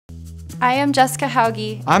I am Jessica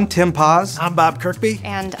Hauge. I'm Tim Paz. I'm Bob Kirkby.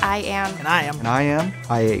 And I am. And I am. And I am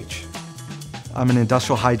AIHA. I'm an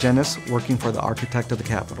industrial hygienist working for the architect of the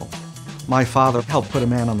Capitol. My father helped put a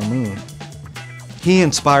man on the moon. He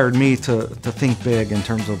inspired me to think big in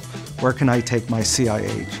terms of where can I take my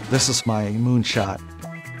CIH. This is my moonshot.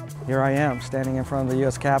 Here I am standing in front of the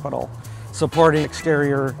U.S. Capitol supporting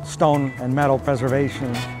exterior stone and metal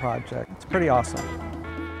preservation project. It's pretty awesome.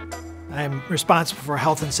 I'm responsible for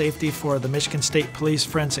health and safety for the Michigan State Police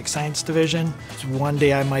Forensic Science Division. So one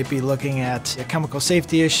day I might be looking at a chemical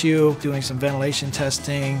safety issue, doing some ventilation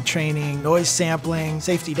testing, training, noise sampling,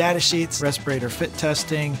 safety data sheets, respirator fit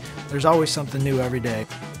testing. There's always something new every day.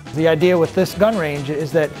 The idea with this gun range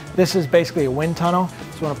is that this is basically a wind tunnel.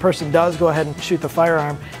 So when a person does go ahead and shoot the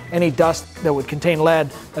firearm, any dust that would contain lead,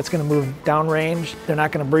 that's going to move downrange. They're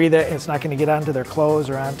not going to breathe it. It's not going to get onto their clothes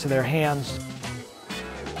or onto their hands.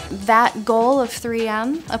 That goal of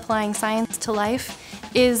 3M, applying science to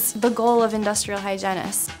life, is the goal of industrial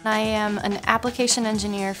hygienists. I am an application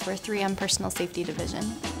engineer for 3M Personal Safety Division.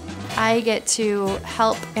 I get to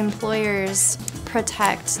help employers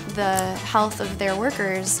protect the health of their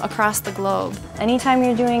workers across the globe. Anytime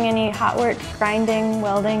you're doing any hot work, grinding,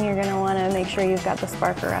 welding, you're going to want to make sure you've got the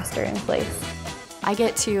spark arrestor in place. I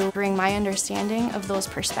get to bring my understanding of those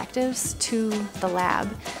perspectives to the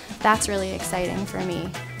lab. That's really exciting for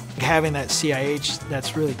me. Having that CIH,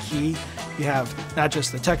 that's really key. You have not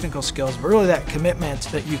just the technical skills, but really that commitment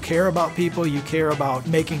that you care about people, you care about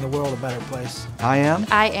making the world a better place. I am.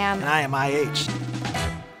 I am. And I am AIHA.